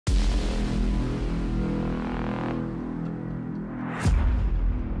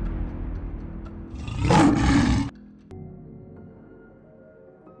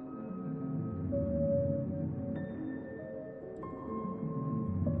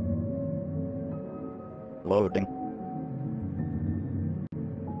loading.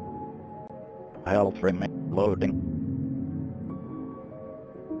 Health remain loading.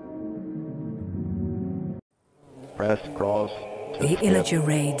 Press cross. The Illager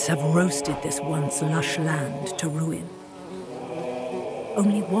raids have roasted this once lush land to ruin.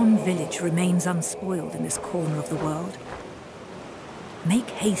 Only one village remains unspoiled in this corner of the world. Make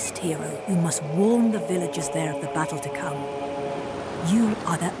haste, hero. You must warn the villagers there of the battle to come. You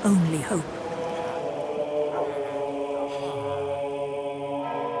are their only hope.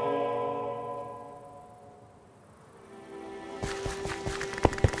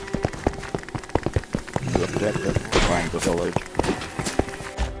 The objective, find the village.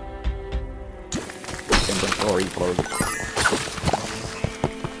 Inventory closed.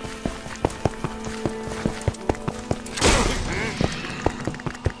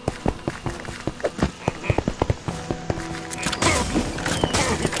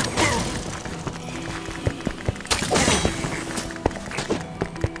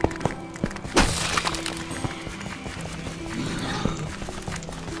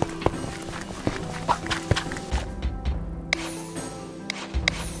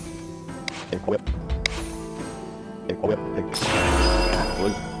 Equip.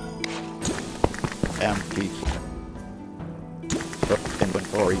 Blue. Empty.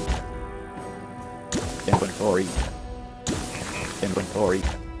 Inventory. Inventory. Inventory.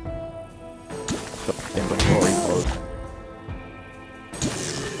 Inventory closed.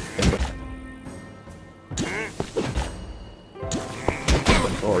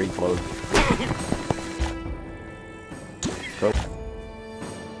 Inventory closed.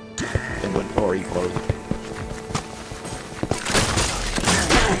 Inventory closed.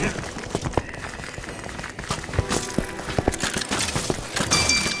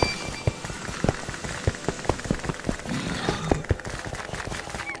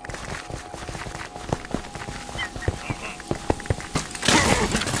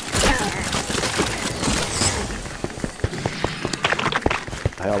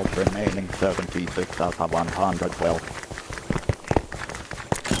 Health remaining 76 out of 112.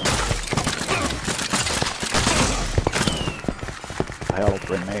 Health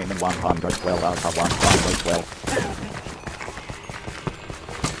remaining 112 out of 112.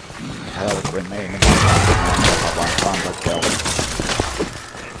 Health remaining 112 out of 112.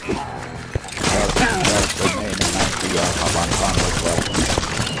 Health remaining 90 out of 112.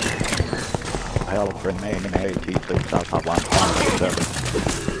 Health remaining 86 out of 107.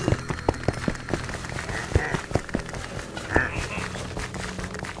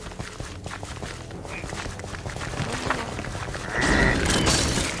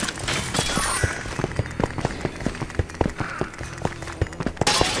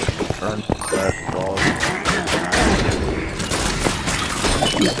 Turn back ball.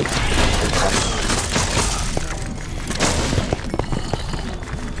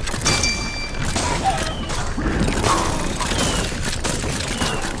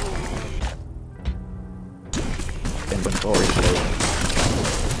 Inventory closed.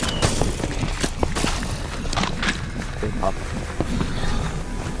 Up.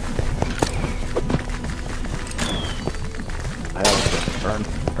 Turn,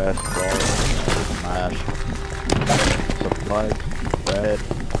 press, ball, smash, supplies, red,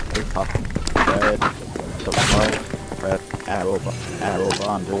 pick up, red, supplies, press, arrow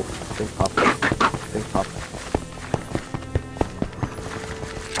bundle, pick up,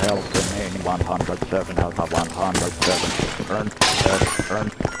 health remaining 107 out of 107, turn,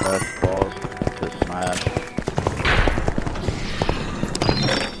 press, pause, to smash,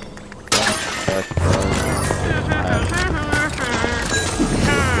 press, to smash.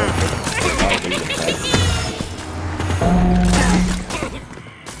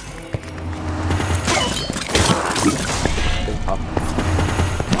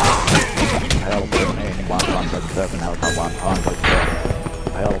 Health remaining 107 out of 107.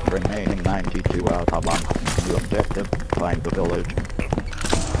 Health remaining 92 out of 100. New objective, find the village.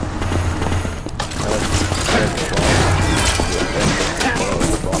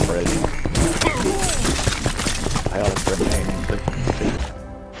 Health remaining 66.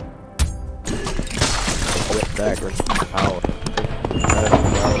 Equip dagger, power.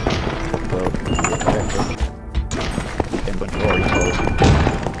 Inventory closed.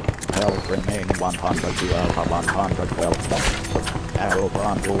 Health remaining 102 out of 112. Arrow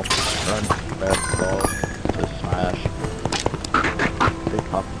bundle, turn, press, ball, to smash, pick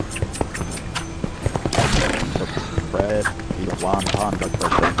up, spread, heal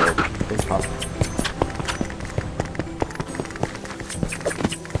 100%, pick up,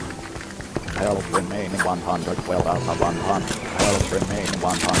 health remaining 112 out of 100, health remaining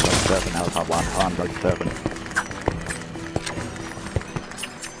 107 out of 107.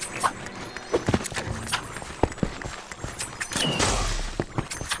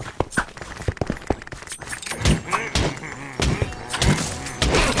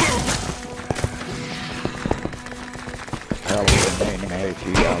 Health remaining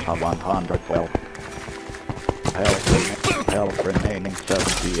 80 out of 112. Health remaining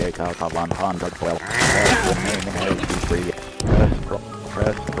 78 out of 112. Health remaining 83.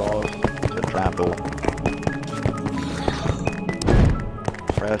 Press cross to travel.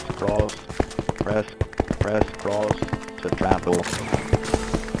 Press cross to travel.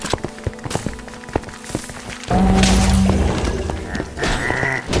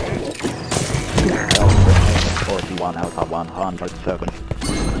 Health remaining 41 out of 107.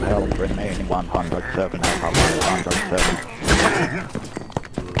 Health remaining 107 out of 107.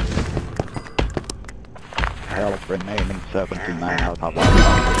 Health remaining 79 out of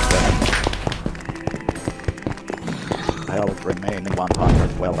 107. Health remaining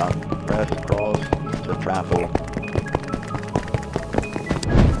 112 out. Press cross to travel.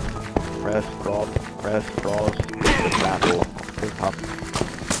 Press cross to travel. Pick up.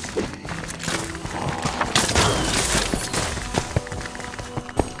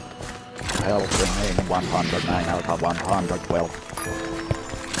 Health remaining 109 out of 112.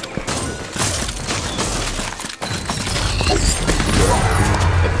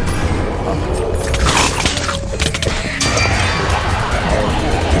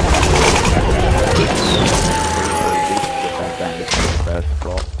 Press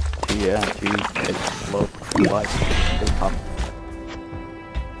cross. TNT explode like pick up.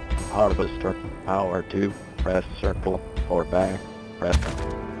 Harvester power 2. Press circle or back. Press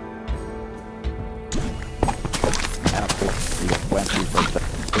apple 20%.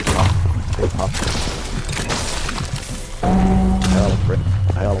 Pick up.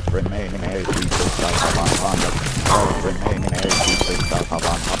 Health remaining 86 out of 100. Health remaining 86 out of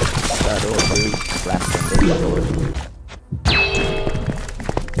 100. Shadow 2. Planting the doors.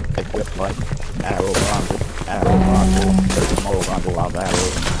 Equipped like arrow bundle. Small bundle of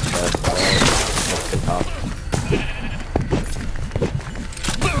arrows. Press pick up.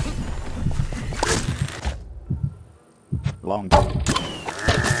 Long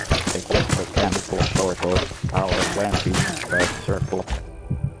equipped mechanical sword, power 20, press circle.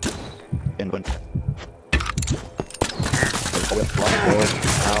 Invent. Equipped longboard,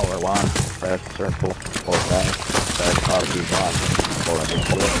 power 1, press circle, or back, press RB button, or an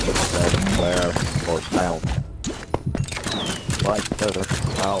equipped press square, or stealth. Light tether,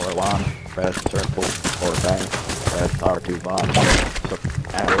 power 1, press circle, or back, press R2 button,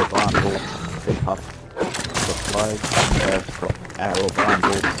 arrow bundle, pick up. Supply, press arrow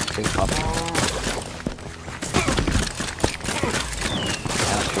bundle, pick up.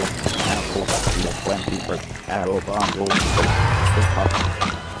 Apple, 20 arrow bundle,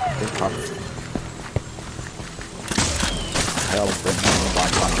 pick up. Health remaining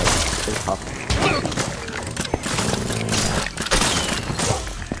 100, pick up.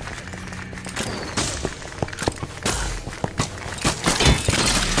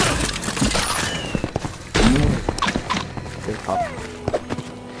 Pick up.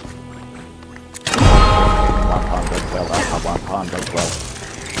 112 out of 112.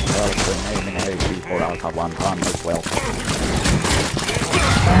 Health remaining 84 out of 112.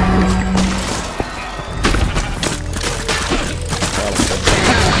 Health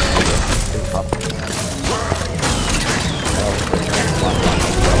remaining pick up. Health remaining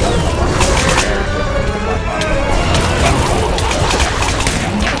 112 out of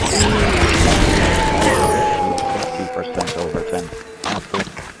 50% over 10. Apple,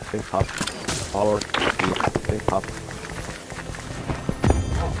 pick up. Power, pick up.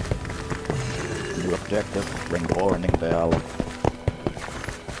 New objective, ring warning bell.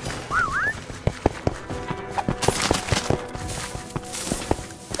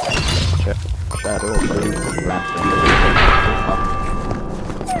 Shadow blue, blasting the pick up.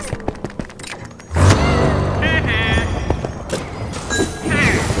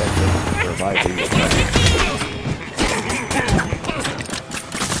 Objective, reviving the objective.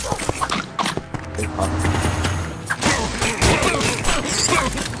 Pick up.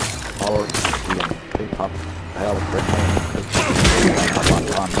 Power, pick up. Health remaining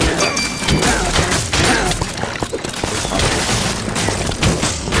 100.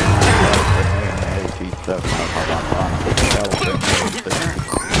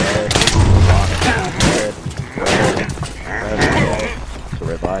 To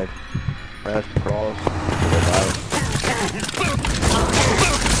revive. Press cross to revive.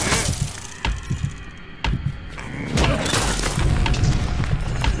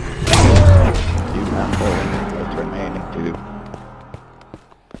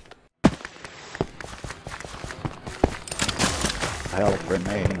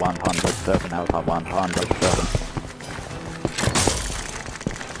 Alpha 107.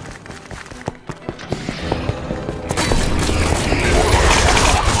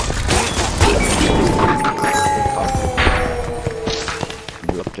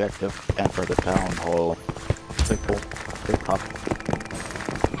 New objective, enter the town hall. Sickle, pick up.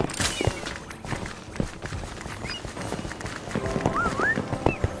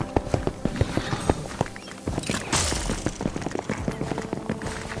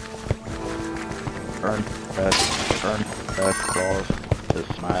 Turn, press cross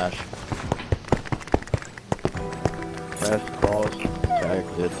to smash. Press cross,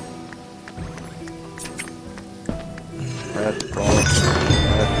 exit. Press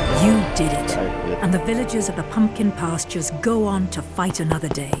cross, You did it, exit. and the villagers of the pumpkin pastures go on to fight another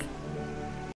day.